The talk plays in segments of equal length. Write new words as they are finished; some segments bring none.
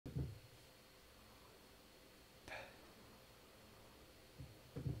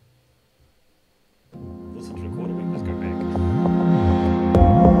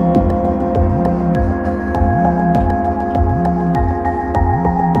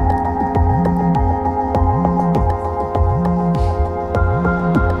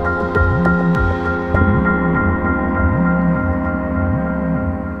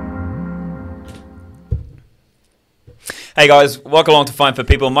Hey guys, welcome along to Fine for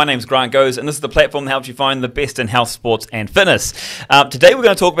People. My name's Grant Goes, and this is the platform that helps you find the best in health, sports, and fitness. Today we're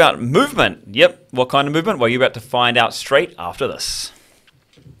going to talk about movement. Yep, what kind of movement? Well, you're about to find out straight after this.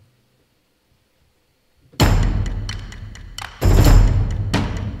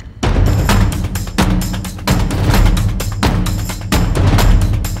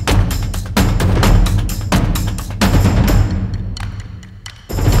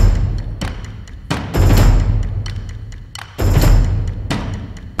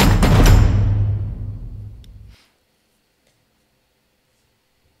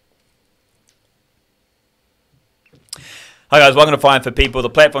 Hi guys, welcome to Fine for People. The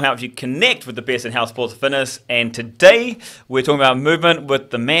platform helps you connect with the best in health, sports, and fitness. And today we're talking about movement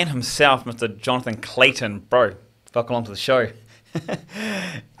with the man himself, Mr. Jonathan Clayton. Bro, welcome along to the show. Turn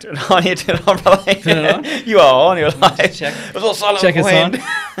it on here, turn it on, brother. Turn it on? You are on, you're live. Check. It was all silent Check us beforehand.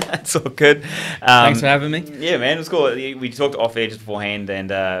 on. It's all good. Thanks for having me. Yeah, man, it was cool. We talked off air just beforehand, and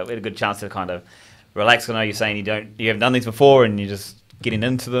we had a good chance to kind of relax. I know you're saying you haven't done these before, and you're just getting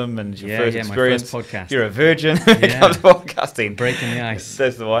into them, and it's your first experience. My first podcast. You're a virgin when it comes to podcasting. Breaking the ice.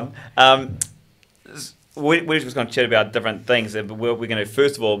 That's the one. We're just going to chat about different things. But we're going to,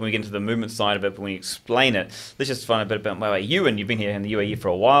 first of all, when we get into the movement side of it, when we explain it, let's just find a bit about you. And you've been here in the UAE for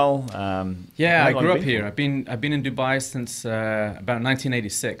a while. Yeah, I grew up here. I've been in Dubai since about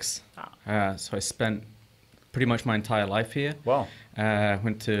 1986. So I spent pretty much my entire life here. Wow.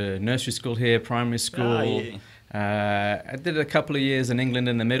 Went to nursery school here, primary school. Yeah. I did a couple of years in England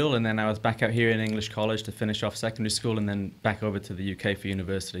in the middle, and then I was back out here in English college to finish off secondary school, and then back over to the UK for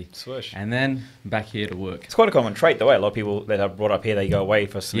university. Swish. And then back here to work. It's quite a common trait, the way a lot of people that are brought up here, they go away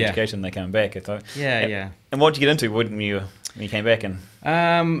for some education, and they come back. So, Yeah. And what did you get into when you came back?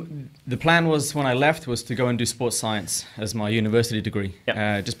 The plan was, when I left, was to go and do sports science as my university degree.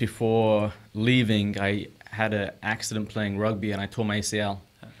 Yep. Just before leaving, I had an accident playing rugby, and I tore my ACL.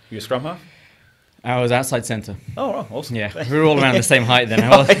 You a scrum half? I was outside centre. Oh, right, awesome. Yeah, we were all around the same height then.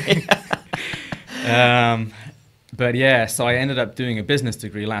 But yeah, so I ended up doing a business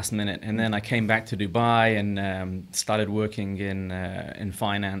degree last minute, and then I came back to Dubai and started working in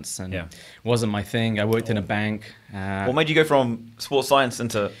finance, and it wasn't my thing. I worked in a bank. What made you go from sports science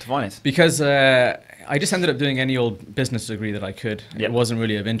into finance? Because I just ended up doing any old business degree that I could. Yep. It wasn't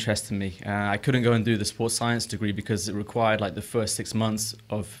really of interest to me. I couldn't go and do the sports science degree because it required like the first 6 months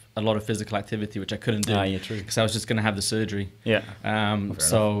of a lot of physical activity, which I couldn't do. Yeah, true. Because I was just going to have the surgery. Yeah.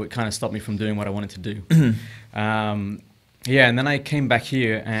 So it kind of stopped me from doing what I wanted to do. Yeah, and then I came back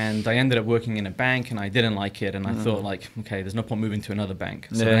here, and I ended up working in a bank, and I didn't like it, and I thought, like, okay, there's no point moving to another bank.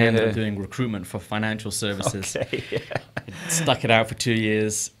 So I ended up doing recruitment for financial services. Okay, Stuck it out for 2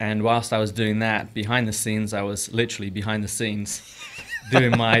 years, and whilst I was doing that, behind the scenes, I was literally behind the scenes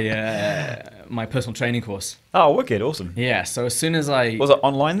doing my my personal training course. Oh, wicked, awesome. Yeah, so as soon as I... Was it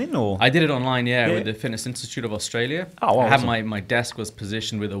online then, or...? I did it online, with the Fitness Institute of Australia. Oh, wow, I had awesome. my desk was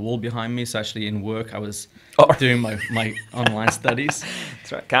positioned with a wall behind me, so actually in work I was doing my online studies.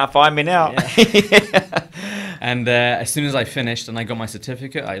 That's right, can't find me now. Yeah. And as soon as I finished and I got my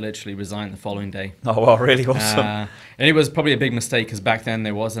certificate, I literally resigned the following day. Oh, well, really awesome. And it was probably a big mistake, because back then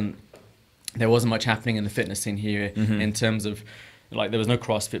there wasn't much happening in the fitness scene here in terms of... Like, there was no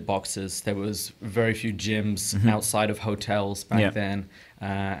CrossFit boxes. There was very few gyms outside of hotels back then.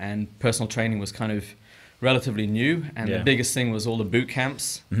 And personal training was kind of relatively new. And the biggest thing was all the boot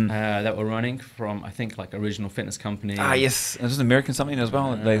camps that were running from, I think, like Original Fitness Company. Ah, yes. It was an American something as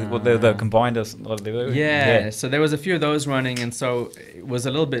well. They combined us. So there was a few of those running. And so it was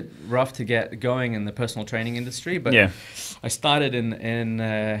a little bit rough to get going in the personal training industry. But I started in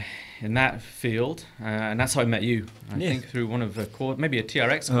that field, and that's how I met you. I think through one of the maybe a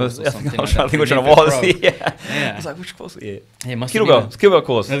TRX course or something. I was trying to think which one it was. I was like, which course? Yeah, kettlebell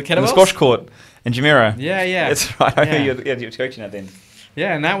course. The squash court in Jumeirah. Yeah. That's right. I know you're coaching that then.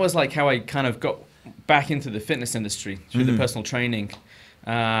 Yeah, and that was like how I kind of got back into the fitness industry through the personal training.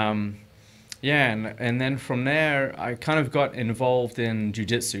 And then from there, I kind of got involved in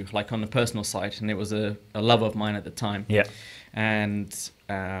jiu-jitsu, like on the personal side, and it was a love of mine at the time. Yeah. And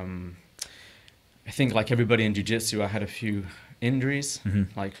I think, like everybody in jiu-jitsu, I had a few injuries.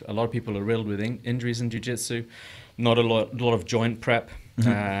 Like a lot of people are riddled with injuries in jiu-jitsu. Not a lot of joint prep.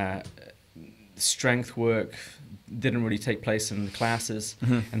 Strength work didn't really take place in the classes.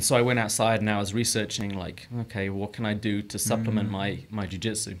 And so I went outside and I was researching, like, okay, what can I do to supplement my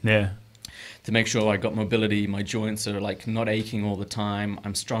jiu-jitsu? Yeah. To make sure I got mobility, my joints are like not aching all the time,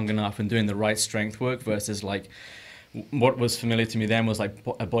 I'm strong enough and doing the right strength work versus like what was familiar to me then was like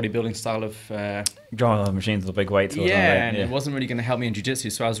a bodybuilding style of Drawing the machines with the big weights. Or and it wasn't really going to help me in jiu-jitsu.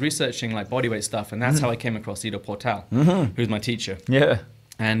 So I was researching like bodyweight stuff, and that's how I came across Ido Portal, who's my teacher. Yeah.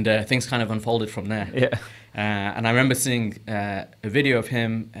 And things kind of unfolded from there. Yeah. And I remember seeing a video of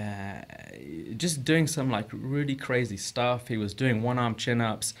him just doing some like really crazy stuff. He was doing one-arm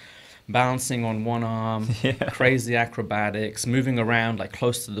chin-ups, balancing on one arm, crazy acrobatics, moving around like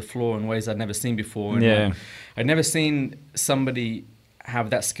close to the floor in ways I'd never seen before. And, like, I'd never seen somebody have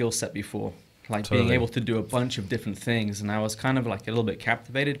that skill set before, like being able to do a bunch of different things. And I was kind of like a little bit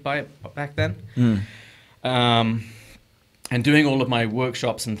captivated by it back then. And doing all of my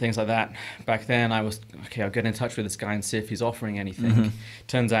workshops and things like that, back then I was, okay, I'll get in touch with this guy and see if he's offering anything.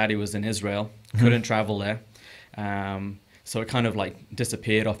 Turns out he was in Israel, couldn't travel there. So it kind of like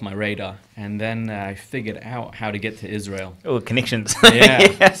disappeared off my radar. And then I figured out how to get to Israel. Oh, connections. So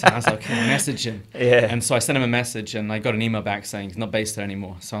I was like, okay, message him. And so I sent him a message and I got an email back saying he's not based there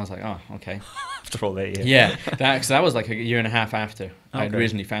anymore. So I was like, oh, okay. After all that, that was like a year and a half after I'd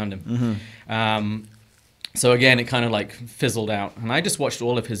originally found him. So again, it kind of like fizzled out. And I just watched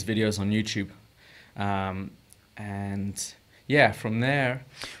all of his videos on YouTube. And yeah, from there.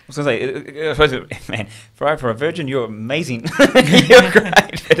 I was going to say, man, for a virgin, you're amazing. You're great.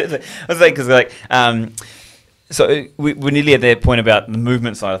 I was like, because like, so we're nearly at that point about the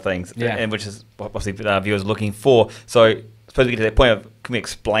movement side of things, and which is obviously our viewers are looking for. So I suppose we get to that point of, can we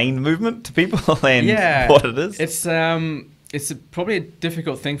explain movement to people and what it is? It's probably a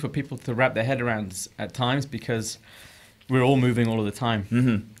difficult thing for people to wrap their head around at times because we're all moving all of the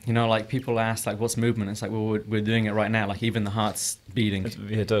time. You know, like people ask, like, what's movement? It's like, well, we're doing it right now. Like even the heart's beating.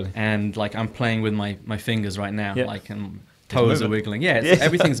 Yeah, totally. And like I'm playing with my fingers right now. Like and toes are wiggling.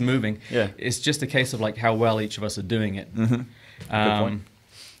 Everything's moving. It's just a case of like how well each of us are doing it. Good point.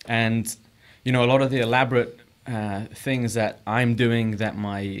 And you know, a lot of the elaborate things that I'm doing that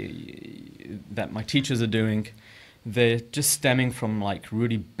my teachers are doing, they're just stemming from like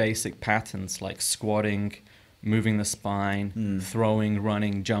really basic patterns like squatting, moving the spine, throwing,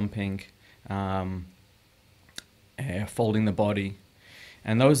 running, jumping, folding the body.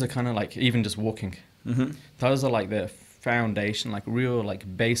 And those are kind of like even just walking. Those are like the foundation, like real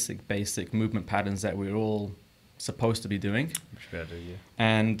like basic movement patterns that we're all supposed to be doing.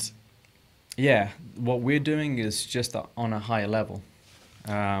 And yeah, what we're doing is just on a higher level.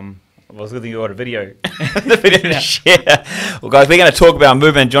 I was looking at a video. The video to share. Well, guys, we're going to talk about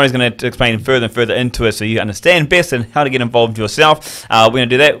movement. Johnny's going to explain further and further into it so you understand best and how to get involved yourself. We're going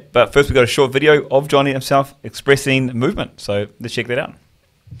to do that. But first, we've got a short video of Johnny himself expressing movement. So let's check that out.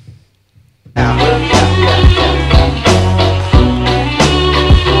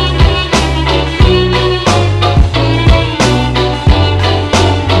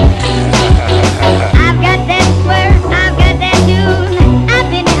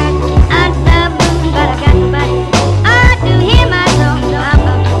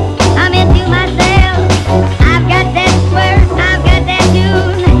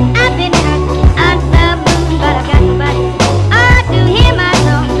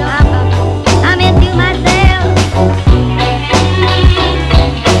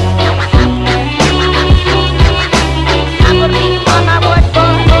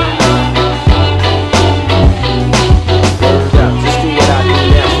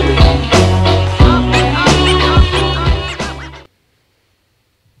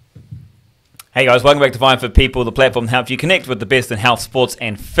 Hey guys, welcome back to Fine for People, the platform that helps you connect with the best in health, sports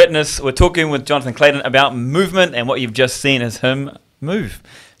and fitness. We're talking with Jonathan Clayton about movement, and what you've just seen is him move.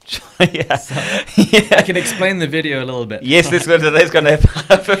 I can explain the video a little bit. Yes, that's going to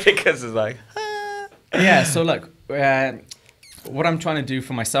happen because it's like... Yeah, so look, what I'm trying to do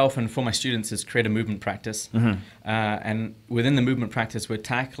for myself and for my students is create a movement practice. And within the movement practice, we're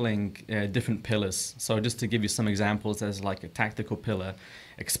tackling different pillars. So just to give you some examples, there's like a tactical pillar,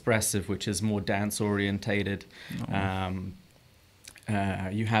 expressive, which is more dance orientated. You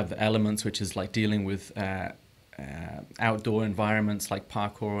have elements, which is like dealing with outdoor environments like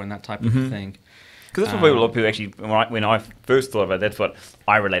parkour and that type of thing. Because that's what a lot of people actually, when I first thought about it, that's what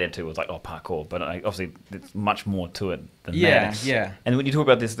I related to, was like, oh, parkour. But obviously, there's much more to it than that. Yeah. And when you talk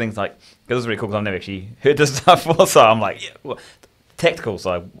about these things like, because it's really cool because I've never actually heard this stuff before, so I'm like, tactical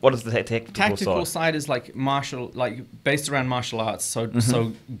side. What is the tactical side? Is like based around martial arts.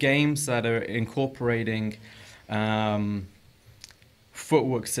 So games that are incorporating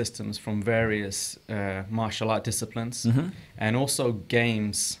footwork systems from various martial art disciplines, and also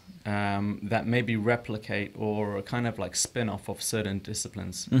games that maybe replicate or kind of like spin-off of certain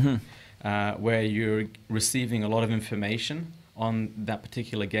disciplines, where you're receiving a lot of information on that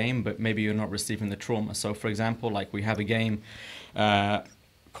particular game, but maybe you're not receiving the trauma. So, for example, like we have a game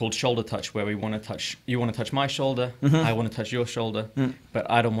called shoulder touch, where you want to touch my shoulder, I want to touch your shoulder, but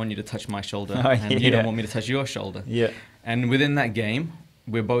I don't want you to touch my shoulder, and you don't want me to touch your shoulder. Yeah. And within that game,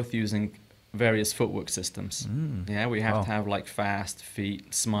 we're both using various footwork systems. Yeah, we have to have like fast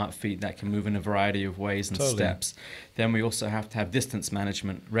feet, smart feet that can move in a variety of ways and steps. Then we also have to have distance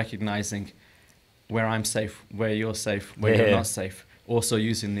management, recognizing where I'm safe, where you're safe, where you're not safe. Also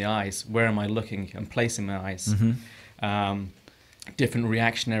using the eyes, where am I looking and placing my eyes. Different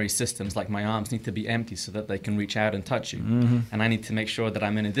reactionary systems, like my arms need to be empty so that they can reach out and touch you. And I need to make sure that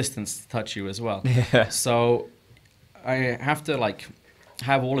I'm in a distance to touch you as well. So I have to like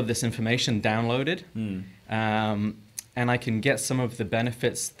have all of this information downloaded, and I can get some of the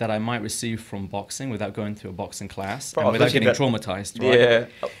benefits that I might receive from boxing without going through a boxing class and without getting traumatized, right?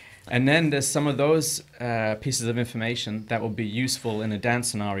 And then there's some of those pieces of information that will be useful in a dance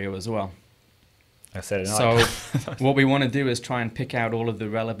scenario as well. So what we want to do is try and pick out all of the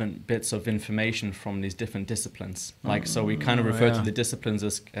relevant bits of information from these different disciplines. Like, so we kind of refer to the disciplines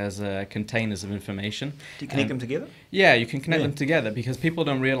as containers of information. Do you connect them together? Yeah, you can connect them together, because people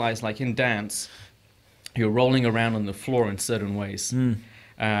don't realize, like in dance, you're rolling around on the floor in certain ways.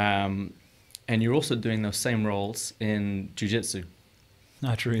 And you're also doing those same rolls in jiu-jitsu.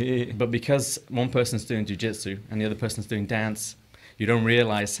 Not true. But because one person's doing jiu-jitsu and the other person's doing dance, you don't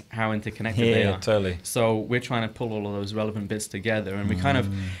realize how interconnected they are. Totally. So we're trying to pull all of those relevant bits together, and we kind of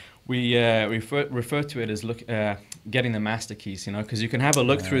refer to it as getting the master keys, you know, because you can have a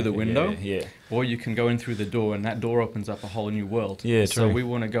look through the window, or you can go in through the door, and that door opens up a whole new world. So we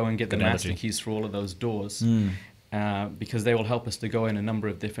want to go and get the master keys for all of those doors, because they will help us to go in a number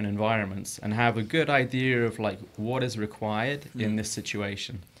of different environments and have a good idea of like what is required in this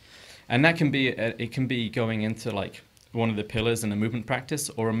situation. And that can be it can be going into like one of the pillars in a movement practice,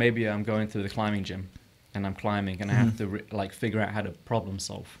 or maybe I'm going to the climbing gym and I'm climbing and I have to like figure out how to problem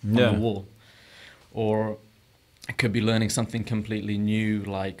solve on the wall. Or I could be learning something completely new,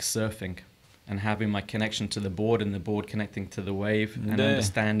 like surfing, and having my connection to the board and the board connecting to the wave, and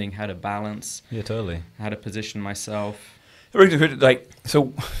understanding how to balance, how to position myself. Like,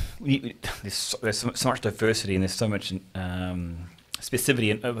 so there's so much diversity and there's so much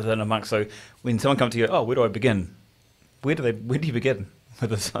specificity within amongst. So when someone comes to you, oh, where do I begin? Where do you begin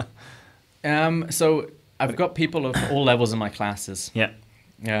with this? So I've got people of all levels in my classes. Yeah.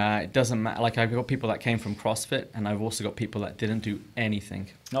 It doesn't matter. Like, I've got people that came from CrossFit, and I've also got people that didn't do anything.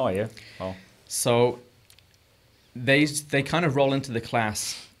 Oh yeah. Oh. So they kind of roll into the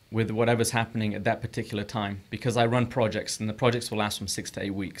class with whatever's happening at that particular time, because I run projects, and the projects will last from 6 to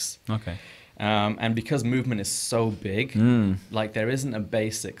 8 weeks. Okay. And because movement is so big, like there isn't a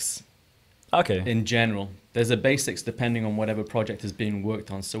basics. Okay. In general, there's a basics depending on whatever project is being worked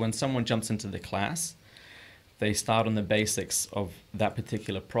on. So when someone jumps into the class, they start on the basics of that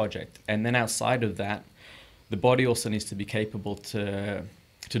particular project. And then outside of that, the body also needs to be capable to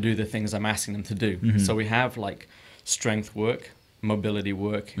do the things I'm asking them to do. So we have like strength work, mobility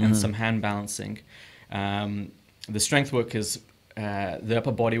work, and some hand balancing. The strength work is, the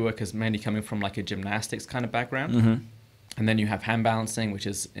upper body work is mainly coming from like a gymnastics kind of background. And then you have hand balancing, which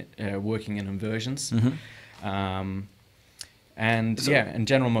is working in inversions. And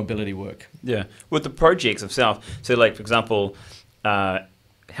general mobility work. Yeah. With the projects themselves, so like, for example, how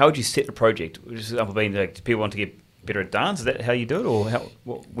would you set a project? For example, being like, do people want to get better at dance? Is that how you do it? Or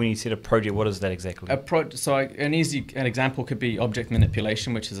when you set a project, what is that exactly? An example could be object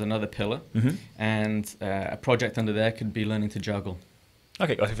manipulation, which is another pillar. And a project under there could be learning to juggle.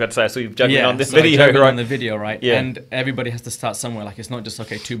 Okay, I was about to say, so you're juggling on this video, right? On the video, right? Yeah. And everybody has to start somewhere. Like, it's not just,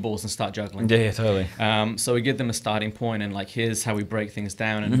 okay, 2 balls and start juggling. Yeah, totally. So we give them a starting point, and like, here's how we break things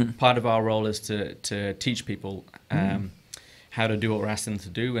down. And part of our role is to teach people how to do what we're asking them to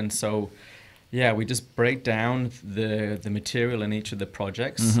do. And so, yeah, we just break down the material in each of the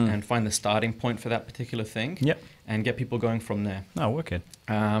projects and find the starting point for that particular thing. Yep. And get people going from there. Oh, wicked.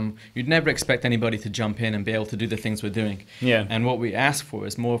 You'd never expect anybody to jump in and be able to do the things we're doing. Yeah. And what we ask for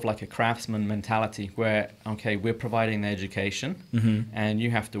is more of like a craftsman mentality, where, okay, we're providing the education, and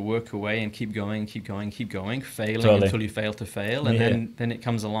you have to work away and keep going, failing until you fail to fail, and then it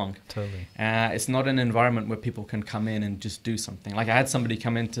comes along. Totally. It's not an environment where people can come in and just do something. Like, I had somebody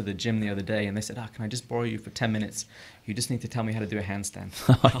come into the gym the other day, and they said, can I just borrow you for 10 minutes? You just need to tell me how to do a handstand.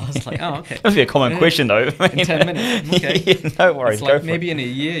 I was like, oh, okay. That must be a common question, though. In 10 minutes, okay. No worries. It's like maybe in a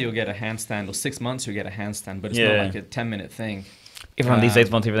year you'll get a handstand, or 6 months you'll get a handstand, but it's not like a 10-minute thing. Everyone these days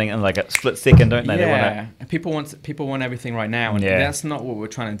wants everything in like a split second, don't they? Yeah, and people want everything right now, and Yeah. that's not what we're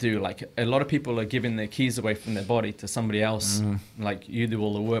trying to do. Like a lot of people are giving their keys away from their body to somebody else. Like you do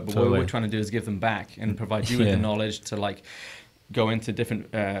all the work, but Totally. what we're trying to do is give them back and provide you with Yeah. the knowledge to like go into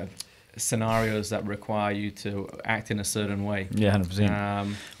different scenarios that require you to act in a certain way. Yeah, 100%.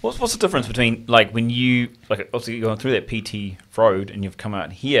 Um, What's the difference between like when you like obviously you're going through that PT road and you've come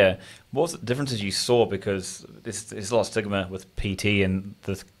out here? What's the differences you saw? Because there's a lot of stigma with PT and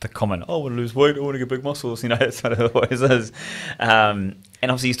the common, oh, I want to lose weight, I want to get big muscles, you know, that's what it always is. And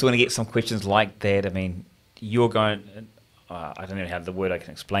obviously you're still going to get some questions like that. I mean, you're going, I don't even have the word I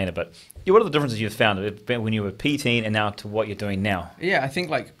can explain it, but what are the differences you've found when you were PTing and now to what you're doing now? Yeah, I think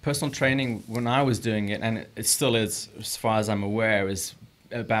like personal training when I was doing it, and it still is, as far as I'm aware, is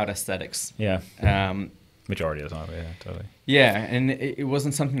about aesthetics. Yeah. Majority of the time, yeah, totally. Yeah, and it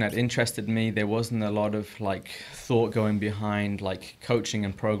wasn't something that interested me. There wasn't a lot of like thought going behind like coaching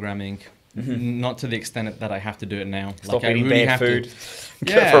and programming. Not to the extent that I have to do it now. Stop like eating I really bad have food. To,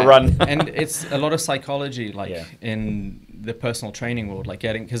 Go for a run. And it's a lot of psychology, like Yeah. in the personal training world, like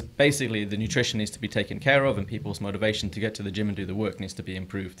because basically the nutrition needs to be taken care of, and people's motivation to get to the gym and do the work needs to be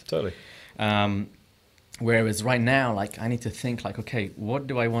improved. Totally. Whereas right now, like I need to think like, okay, what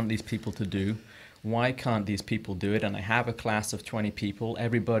do I want these people to do? Why can't these people do it? And I have a class of 20 people,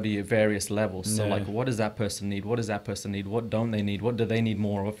 everybody at various levels. So Yeah. like, what does that person need? What does that person need? What don't they need? What do they need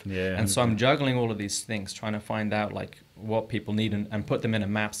more of? Yeah, And so I'm juggling all of these things, trying to find out like what people need and put them in a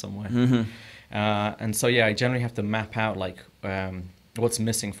map somewhere. And so, yeah, I generally have to map out like what's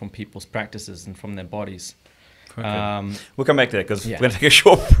missing from people's practices and from their bodies. Okay. We'll come back to that because Yeah. we're going to take a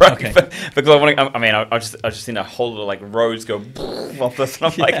short break. Okay. Because I want to. I mean, I just seen a whole lot of like roads go off this,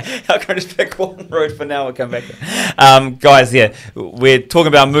 and I'm like, how can I just pick one road for now? We'll come back. Guys, yeah, we're talking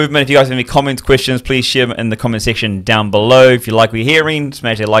about movement. If you guys have any comments, questions, please share them in the comment section down below. If you like what you're hearing,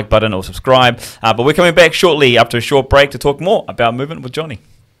 smash that like button or subscribe. But we're coming back shortly after a short break to talk more about movement with Johnny.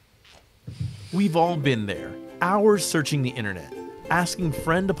 We've all been there, hours searching the internet, asking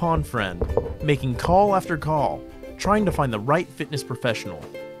friend upon friend, making call after call, trying to find the right fitness professional,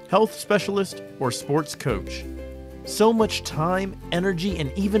 health specialist, or sports coach. So much time, energy,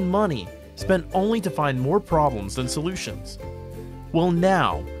 and even money spent only to find more problems than solutions. Well,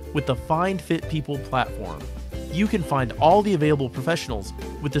 now, with the Find Fit People platform, you can find all the available professionals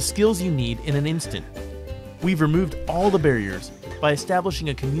with the skills you need in an instant. We've removed all the barriers by establishing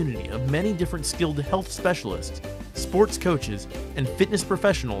a community of many different skilled health specialists, sports coaches, and fitness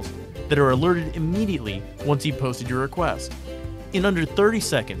professionals that are alerted immediately once you posted your request. In under 30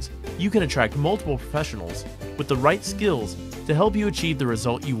 seconds, you can attract multiple professionals with the right skills to help you achieve the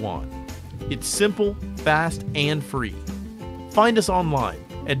result you want. It's simple, fast, and free. Find us online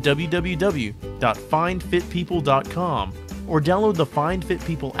at www.findfitpeople.com or download the Find Fit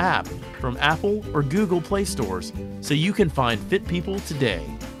People app from Apple or Google Play stores so you can find fit people today.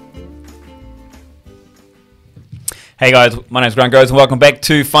 Hey guys, my name is Grant Goes and welcome back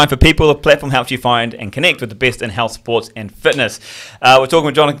to Find for People. The platform helps you find and connect with the best in health, sports and fitness. We're talking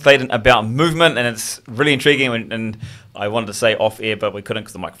with Jonathan Clayton about movement, and it's really intriguing, and I wanted to say off air but we couldn't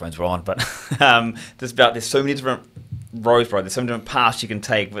because the microphones were on, but there's so many different roads, bro. There's so many different paths you can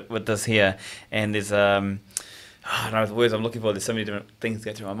take with this here, and there's I don't know the words I'm looking for. There's so many different things that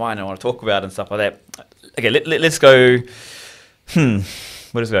go through my mind I want to talk about and stuff like that. Okay, let's go. Where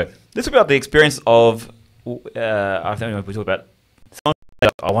does it go? Let's talk about the experience of I think we talk about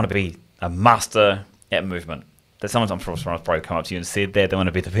I want to be a master at movement. There's someone I'm sure someone's probably come up to you and said that they want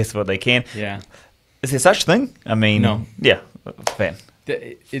to be the best of what they can. Yeah. Is there such thing? I mean, No. Yeah, fan.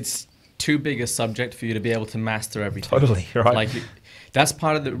 It's too big a subject for you to be able to master everything. Totally, right. Like, that's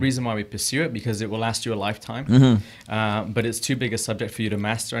part of the reason why we pursue it, because it will last you a lifetime. But it's too big a subject for you to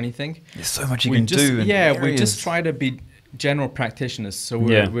master anything. There's so much you can do. Yeah, we just try to be general practitioners. So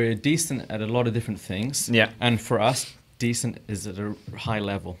we're decent at a lot of different things. Yeah. And for us, decent is at a high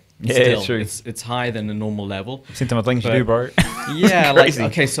level. Yeah, Still, true. It's higher than the normal level. I've seen some of the things you do, bro. Yeah, like, Crazy.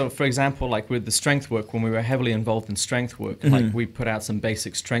 okay, so for example, like with the strength work, when we were heavily involved in strength work, like we put out some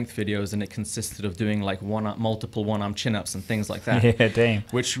basic strength videos, and it consisted of doing like multiple one-arm chin-ups and things like that. Yeah, damn.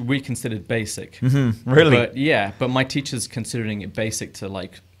 Which we considered basic. Really? But yeah, but my teacher's considering it basic to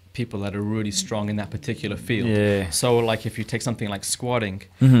like people that are really strong in that particular field. Yeah. So like if you take something like squatting,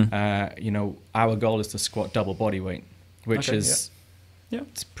 you know, our goal is to squat double body weight, which Okay, is Yeah.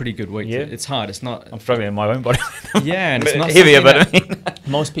 it's pretty good weight. Yeah. It's hard. It's not. I'm struggling in my own body. Yeah, and it's not heavier, something but I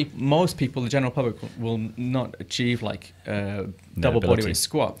that mean, most people, the general public, will not achieve like double body ability. weight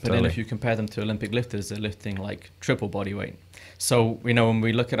squat. But then Totally. if you compare them to Olympic lifters, they're lifting like triple body weight. So, when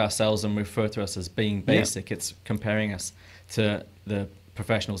we look at ourselves and refer to us as being basic, it's comparing us to the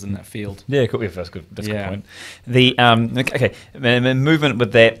professionals in that field. Yeah, cool. Yeah, that's good. That's a good point. The okay, movement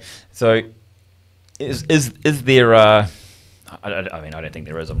with that. So, is there? I mean, I don't think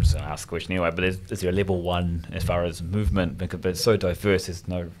there is. I'm just going to ask the question anyway. But is there a level one as far as movement? Because it's so diverse. There's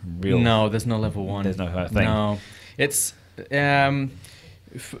no real. No, there's no level one. There's no kind of thing. No, it's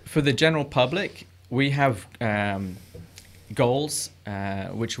for the general public. We have goals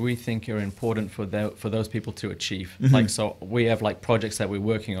which we think are important for those people to achieve. Like, so we have like projects that we're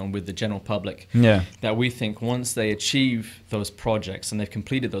working on with the general public. Yeah. That we think once they achieve those projects and they've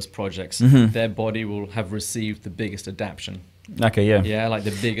completed those projects, their body will have received the biggest adaptation. Okay. Yeah. Yeah, like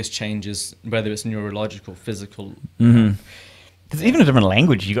the biggest changes, whether it's neurological, physical. There's even a different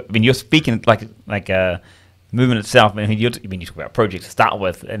language. You're speaking like movement itself. I mean, you talk about projects to start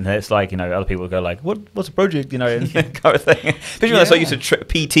with, and it's like, other people go like, what's a project, and that kind of thing. Especially when they're so used to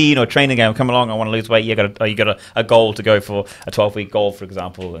PT or training game, come along, I want to lose weight. You got a goal to go for a 12-week goal, for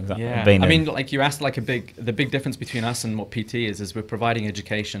example. Yeah. I mean, like you asked, like the big difference between us and what PT is we're providing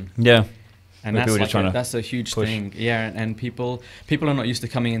education. Yeah. And that's a huge thing. Yeah, and people are not used to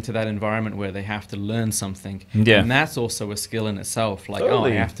coming into that environment where they have to learn something. Yeah. And that's also a skill in itself. Like,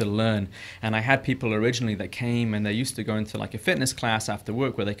 totally. I have to learn. And I had people originally that came and they used to go into like a fitness class after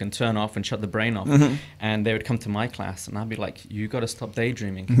work where they can turn off and shut the brain off. And they would come to my class and I'd be like, you got to stop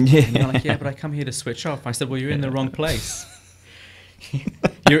daydreaming. Yeah. And they're like, yeah, but I come here to switch off. I said, well, you're in the wrong place.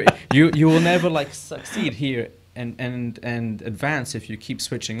 you will never like succeed here and advance if you keep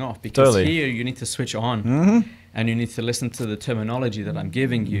switching off, because here you need to switch on and you need to listen to the terminology that I'm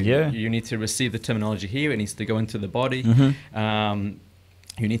giving you. You need to receive the terminology here. It needs to go into the body.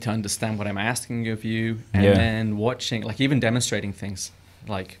 You need to understand what I'm asking of you, and then watching, like even demonstrating things,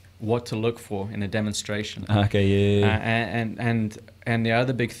 like what to look for in a demonstration. Okay, And the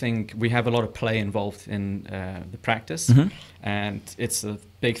other big thing, we have a lot of play involved in the practice, and it's a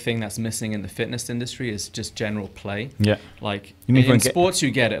big thing that's missing in the fitness industry is just general play. Yeah. Like in sports, you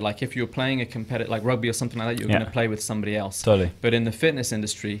get it. Like if you're playing a competitive, like rugby or something like that, you're going to play with somebody else. Totally. But in the fitness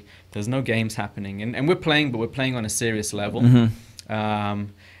industry, there's no games happening, and we're playing, but we're playing on a serious level. And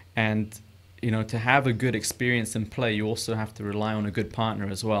to have a good experience in play, you also have to rely on a good partner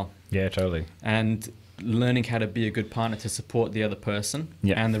as well. Yeah, totally. And learning how to be a good partner to support the other person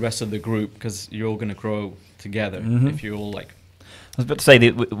and the rest of the group, because you're all going to grow together if you're all like... I was about to say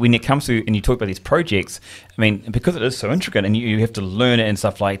that when it comes to, and you talk about these projects, I mean, because it is so intricate and you have to learn it and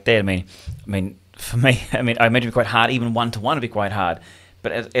stuff like that, I mean, for me, I imagine it'd be quite hard, even one-to-one would be quite hard.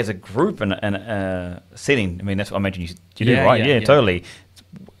 But as a group and a setting, I mean, that's what I imagine you do, right? Yeah, totally.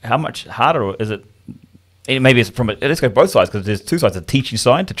 How much harder is it? Maybe it's let's go both sides, because there's two sides. The teaching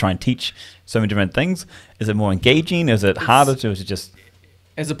side, to try and teach so many different things. Is it more engaging? Is it harder to? Is it just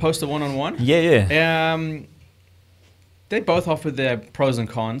as opposed to one-on-one? Yeah. They both offer their pros and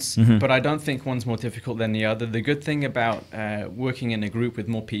cons, but I don't think one's more difficult than the other. The good thing about working in a group with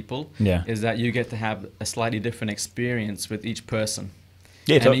more people is that you get to have a slightly different experience with each person.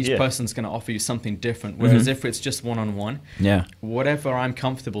 Yeah, and each person's going to offer you something different. Whereas if it's just one-on-one, whatever I'm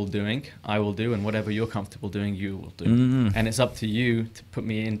comfortable doing, I will do, and whatever you're comfortable doing, you will do. And it's up to you to put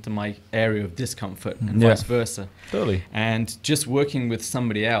me into my area of discomfort and vice versa. Totally. And just working with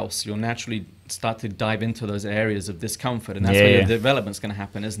somebody else, you'll naturally start to dive into those areas of discomfort, and that's where your development's going to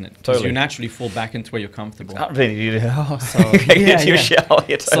happen, isn't it? Because you naturally fall back into where you're comfortable. So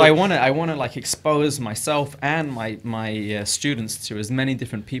So I want to like expose myself and my students to as many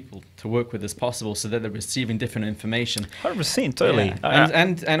different people to work with as possible, so that they're receiving different information. 100%, totally.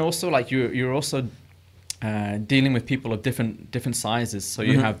 And also like you're also dealing with people of different sizes, so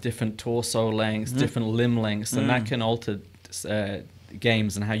you have different torso lengths, different limb lengths, and that can alter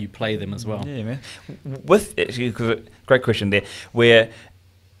games and how you play them as well. Yeah, man. Great question there. Where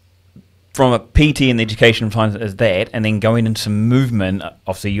from a PT and the education finds it as that, and then going into movement,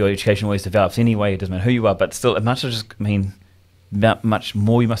 obviously your education always develops anyway. It doesn't matter who you are, but still, it must have just much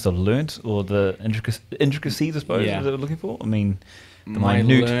more you must have learnt, or the intricacies, I suppose, that we're looking for. I mean, my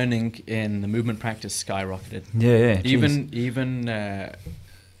learning in the movement practice skyrocketed. Even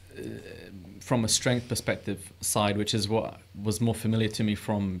from a strength perspective side, which is what was more familiar to me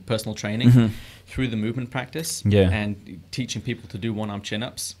from personal training, through the movement practice and teaching people to do one-arm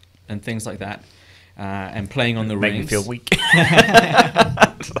chin-ups and things like that, and playing on the rings. Make me feel weak.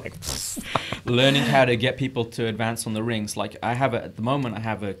 Learning how to get people to advance on the rings. Like at the moment I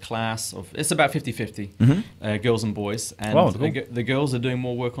have a class of, it's about 50-50, girls and boys, and the girls are doing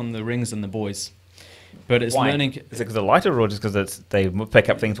more work on the rings than the boys. But it's Why? learning. Is it because they're lighter, or just because they pick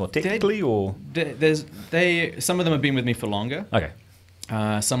up things more technically, or? Some of them have been with me for longer. Okay.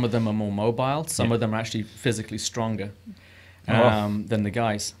 Some of them are more mobile. Some of them are actually physically stronger than the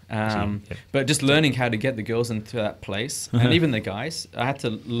guys. But just learning how to get the girls into that place, and even the guys, I had to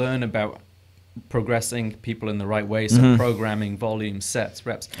learn about progressing people in the right way. So programming, volume, sets,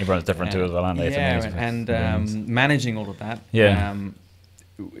 reps. Everyone's different too as well, aren't they? And managing all of that. Yeah.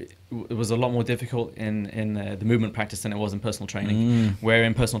 It was a lot more difficult in the movement practice than it was in personal training. Where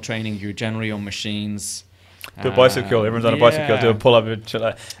in personal training, you're generally on machines. Do a bicycle. Everyone's on a bicycle. Do a pull-up.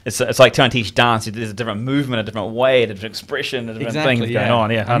 It's like trying to teach dance. There's a different movement, a different way, a different expression, a different things going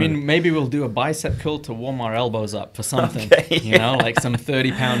on. Yeah. I mean, maybe we'll do a bicep curl to warm our elbows up for something. You know, like some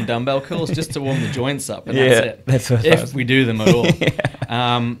 30-pound dumbbell curls just to warm the joints up, and that's it. That's what if we do them at all.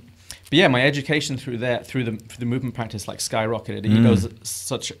 But yeah, my education through the movement practice like skyrocketed. Ito's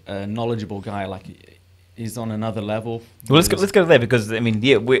such a knowledgeable guy. Like he's on another level. Well, let's go there, because I mean,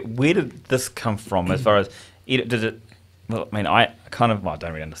 where did this come from? As far as did it? Well, I mean, I don't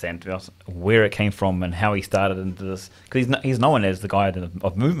really understand, to be honest, where it came from and how he started into this, because he's known as the guy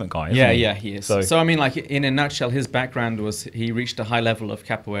of movement guy. Isn't he? Yeah, he is. So I mean, like in a nutshell, his background was he reached a high level of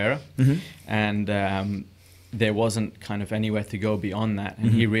capoeira, and there wasn't kind of anywhere to go beyond that,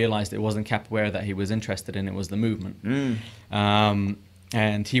 and he realized it wasn't capoeira that he was interested in; it was the movement.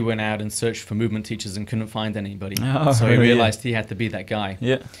 And he went out and searched for movement teachers and couldn't find anybody. So he realized he had to be that guy.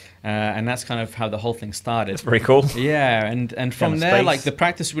 Yeah. And that's kind of how the whole thing started. That's very cool. Yeah, and from there, like the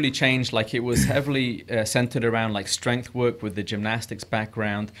practice really changed. Like it was heavily centered around like strength work with the gymnastics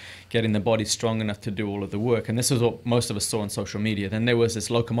background, getting the body strong enough to do all of the work. And this was what most of us saw on social media. Then there was this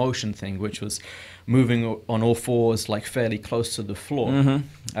locomotion thing, which was moving on all fours, like fairly close to the floor.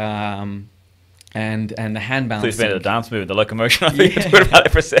 And the hand balancing. So you spent the dance move, the locomotion. I think it's about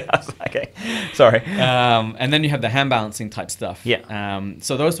it for a second. I was like, okay, sorry. And then you have the hand balancing type stuff. Yeah.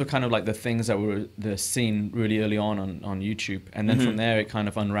 So those were kind of like the things that were the scene really early on YouTube. And then from there, it kind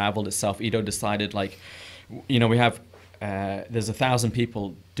of unraveled itself. Ito decided, like, we have there's 1,000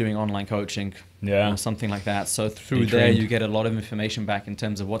 people doing online coaching, or something like that. So through there, you get a lot of information back in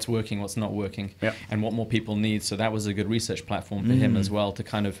terms of what's working, what's not working, and what more people need. So that was a good research platform for him as well to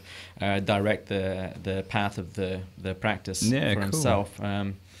kind of direct the path of the practice for himself.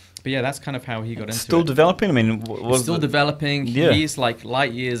 But yeah, that's kind of how he got into it. Still developing? I mean, still developing. He's like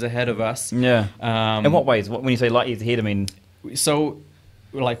light years ahead of us. Yeah. In what ways? When you say light years ahead, I mean... So,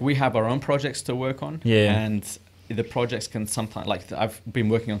 like, we have our own projects to work on. Yeah. And the projects can sometimes, like, I've been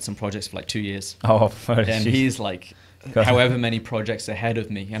working on some projects for like 2 years. Oh, and he's like however many projects ahead of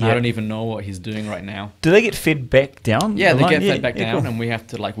me, and I don't even know what he's doing right now. Do they get fed back down? Yeah, they get fed back down, and we have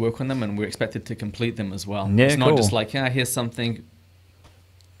to like work on them, and we're expected to complete them as well. It's not just like, here's something,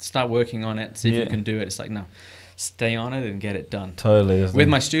 start working on it, see if you can do it. It's like, no, stay on it and get it done. Totally. With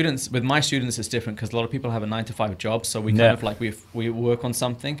my students, it's different, because a lot of people have a 9-to-5 job, so we kind of like we work on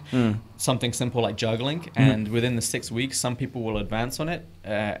something simple like juggling, and within the 6 weeks, some people will advance on it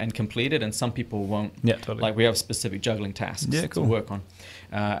and complete it, and some people won't. Yeah, totally. Like we have specific juggling tasks to work on,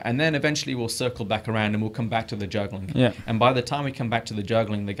 and then eventually we'll circle back around and we'll come back to the juggling. Yeah. And by the time we come back to the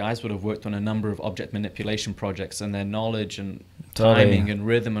juggling, the guys would have worked on a number of object manipulation projects, and their knowledge and timing and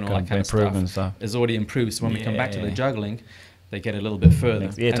rhythm and all that kind of stuff is already improved. So when we come back to the juggling, they get a little bit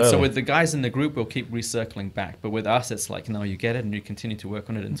further. So with the guys in the group, we'll keep recircling back. But with us, it's like, no, you get it and you continue to work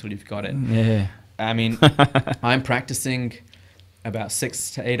on it until you've got it. Yeah. I mean, I'm practicing about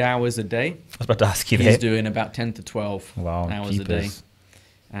 6 to 8 hours a day. I was about to ask you that. He's doing about 10 to 12 hours a day.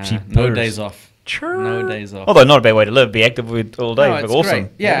 No days off. No days off. Although not a bad way to live, be active all day. No, it's awesome.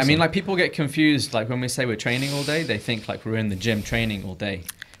 Great. Yeah, awesome. I mean, like people get confused. Like when we say we're training all day, they think like we're in the gym training all day.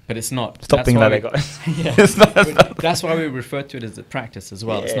 But it's not. Stop thinking about that, guys. It's not. That's why we refer to it as a practice as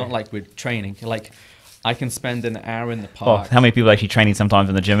well. Yeah. It's not like we're training. Like I can spend an hour in the park. How many people are actually training sometimes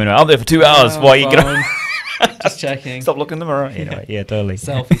in the gym? I'm there for 2 hours. Why you gonna? Just checking. Stop looking in the mirror. Anyway, yeah, totally.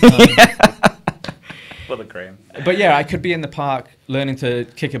 Selfie time. For the cream. But yeah, I could be in the park learning to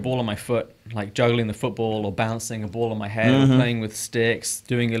kick a ball on my foot, like juggling the football or bouncing a ball on my head, or playing with sticks,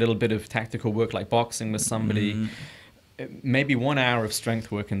 doing a little bit of tactical work like boxing with somebody. Maybe 1 hour of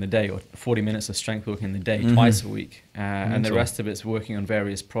strength work in the day, or 40 minutes of strength work in the day, twice a week. And the rest of it's working on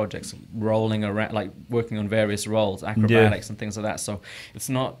various projects, rolling around, like working on various roles, acrobatics and things like that. So it's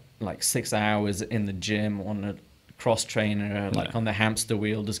not like 6 hours in the gym on a cross trainer, like on the hamster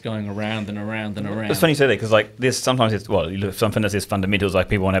wheel, just going around and around and around. It's funny you say that, because like there's sometimes you look, some fitness is fundamentals, like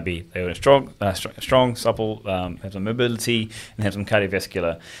people want to be strong, supple, have some mobility, and have some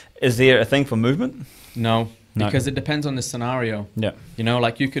cardiovascular. Is there a thing for movement? No. Because it depends on the scenario. Yeah.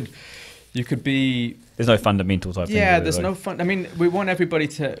 Like you You could be... There's no fundamentals, I think. Yeah, there's no fun. I mean, we want everybody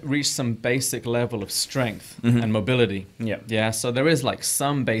to reach some basic level of strength and mobility. Yeah. Yeah, so there is like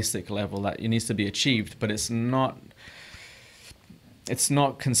some basic level that needs to be achieved, but it's not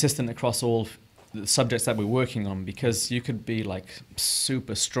consistent across all the subjects that we're working on, because you could be like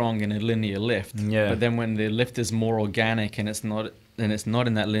super strong in a linear lift, but then when the lift is more organic and it's not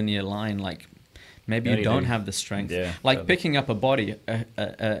in that linear line, like maybe you don't have the strength. Like picking up a body,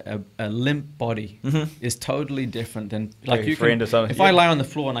 a limp body is totally different than like you can, if I lie on the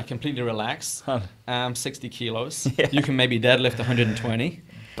floor and I completely relax, 60 kilos, you can maybe deadlift 120.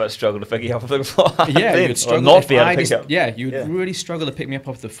 But struggle to pick you up off the floor. Yeah, you'd struggle. Not be able to pick you up. Yeah, you'd really struggle to pick me up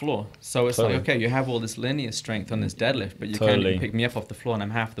off the floor. So it's like, okay, you have all this linear strength on this deadlift, but you can't even pick me up off the floor and I'm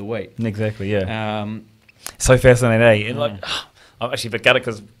half the weight. Exactly, yeah. So fascinating, eh? And like, I'm actually a bit gutted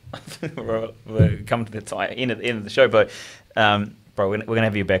because we're coming to the end of the show, but bro, we're gonna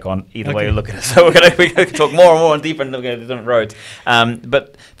have you back on either way you look at it. So we're gonna talk more and more and deeper and look at different roads.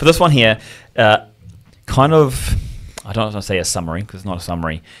 But for this one here, kind of, I don't want to say a summary because it's not a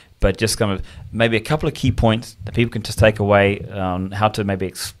summary, but just kind of maybe a couple of key points that people can just take away on how to maybe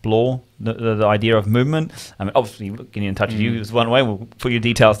explore the idea of movement. I mean, obviously, getting in touch with you is one way. We'll put your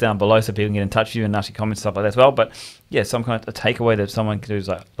details down below so people can get in touch with you and ask you comments and stuff like that as well. But yeah, some kind of a takeaway that someone can do is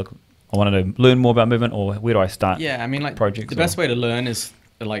like, look, I want to learn more about movement, or where do I start? Yeah, I mean, like projects. The best way to learn is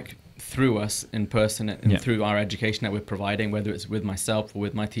like through us in person and through our education that we're providing, whether it's with myself or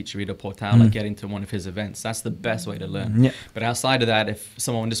with my teacher Ido Portal, like getting to one of his events. That's the best way to learn. But outside of that, if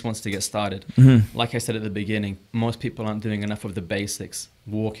someone just wants to get started, like I said at the beginning, most people aren't doing enough of the basics: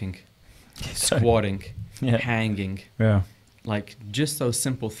 walking, squatting, hanging. Like just those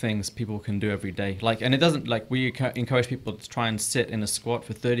simple things people can do every day. Like, and it doesn't, like, we encourage people to try and sit in a squat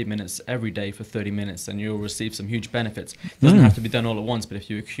for 30 minutes every day for 30 minutes, and you'll receive some huge benefits. It doesn't have to be done all at once, but if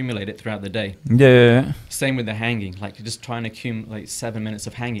you accumulate it throughout the day. Same with the hanging, like just trying to accumulate 7 minutes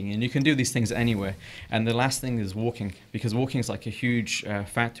of hanging, and you can do these things anywhere. And the last thing is walking, because walking is like a huge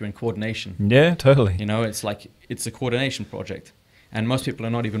factor in coordination. You know, it's like, it's a coordination project. And most people are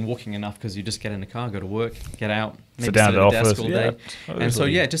not even walking enough because you just get in the car, go to work, get out, maybe sit at the desk all day. And so,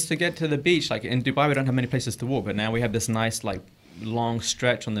 just to get to the beach, like in Dubai, we don't have many places to walk, but now we have this nice, like, long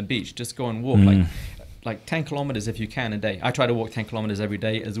stretch on the beach. Just go and walk, like 10 kilometers if you can a day. I try to walk 10 kilometers every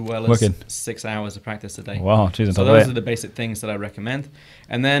day, as well as 6 hours of practice a day. Wow, so those are the basic things that I recommend.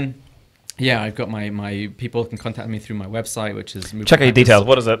 And then, I've got my people can contact me through my website, which is check out your details.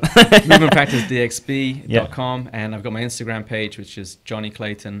 What is it? movementpracticedxb.com, and I've got my Instagram page, which is Johnny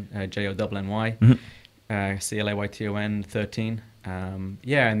Clayton, JONNY, CLAYTON 13.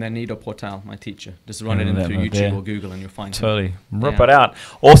 And then Ido Portal, my teacher. Just run it in through YouTube or Google and you'll find it. Rip it out.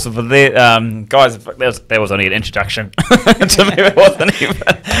 Awesome. For the guys, that was only an introduction to me. It wasn't even.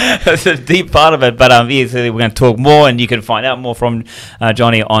 It's a deep part of it. But so we're going to talk more, and you can find out more from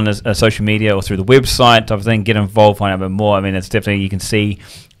Johnny on his social media or through the website. Type of thing. Get involved, find out a bit more. I mean, it's definitely, you can see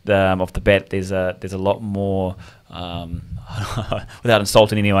off the bat there's a lot more. Without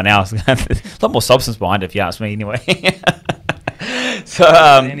insulting anyone else, there's a lot more substance behind it, if you ask me. Anyway. So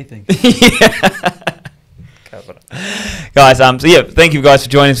anything. Guys, thank you guys for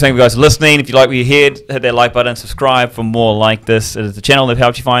joining us. Thank you guys for listening. If you like what you heard, hit that like button, subscribe for more like this. It is the channel that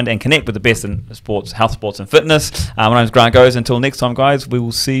helps you find and connect with the best in sports, health, sports, and fitness. My name is Grant Goes. Until next time, guys, we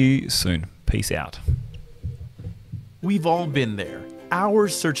will see you soon. Peace out. We've all been there,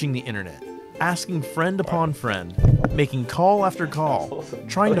 hours searching the internet, asking friend upon friend, making call after call,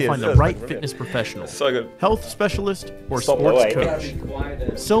 trying to find the right fitness professional, health specialist, or sports coach.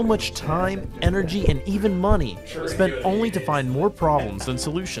 So much time, energy, and even money spent only to find more problems than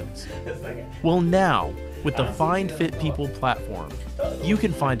solutions. Well, now, with the Find Fit People platform, you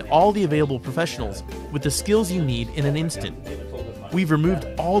can find all the available professionals with the skills you need in an instant. We've removed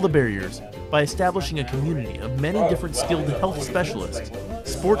all the barriers by establishing a community of many different skilled health specialists,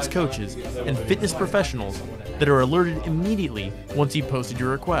 sports coaches, and fitness professionals that are alerted immediately once you posted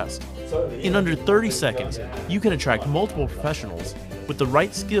your request. In under 30 seconds, you can attract multiple professionals with the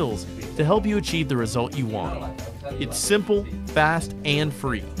right skills to help you achieve the result you want. It's simple, fast, and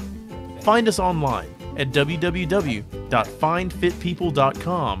free. Find us online at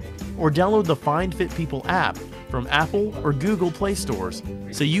www.findfitpeople.com or download the Find Fit People app from Apple or Google Play stores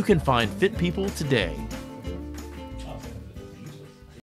so you can find fit people today.